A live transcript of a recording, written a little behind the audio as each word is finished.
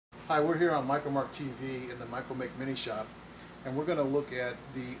Hi, we're here on MicroMark TV in the Micro-Make Mini Shop, and we're going to look at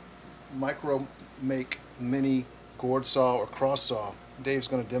the Micro-Make Mini Gourd saw or cross saw. Dave's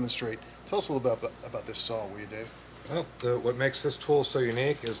going to demonstrate. Tell us a little bit about this saw, will you, Dave? Well, what makes this tool so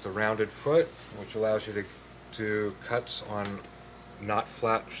unique is the rounded foot, which allows you to do cuts on not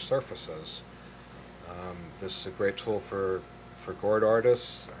flat surfaces. This is a great tool for gourd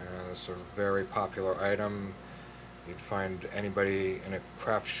artists, and it's a very popular item. You'd find anybody in a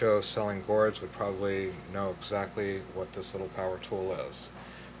craft show selling gourds would probably know exactly what this little power tool is.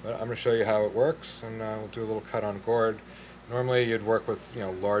 But I'm going to show you how it works, and we'll do a little cut on gourd. Normally you'd work with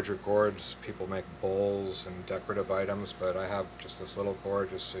larger gourds. People make bowls and decorative items, but I have just this little gourd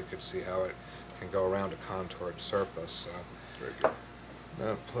just so you could see how it can go around a contoured surface. So, very good.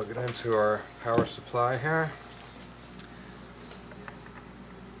 Now plug it into our power supply here.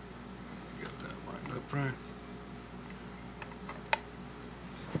 Get that lined up right.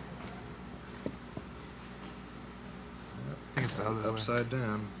 Upside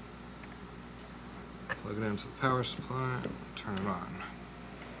down. Plug it into the power supply, turn it on.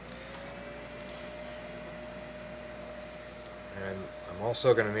 And I'm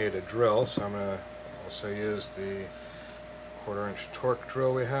also going to need a drill, so I'm going to also use the 1/4-inch torque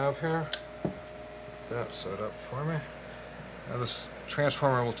drill we have here. That set up for me. Now this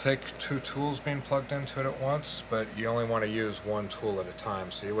transformer will take 2 tools being plugged into it at once, but you only want to use 1 tool at a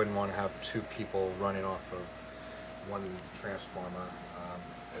time, so you wouldn't want to have 2 people running off of 1 transformer.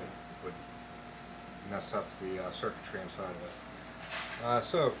 It would mess up the circuitry inside of it.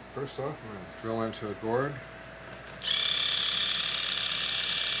 So first off, I'm going to drill into a gourd.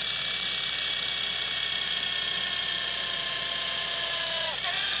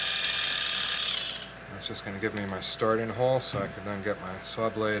 It's just going to give me my starting hole so I can then get my saw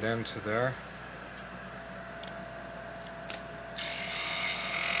blade into there.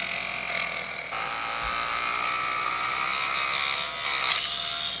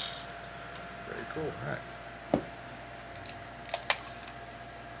 Cool.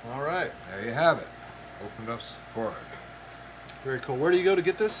 All right. There you have it. Opened up gourd. Very cool. Where do you go to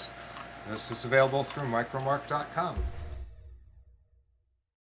get this? This is available through micromark.com.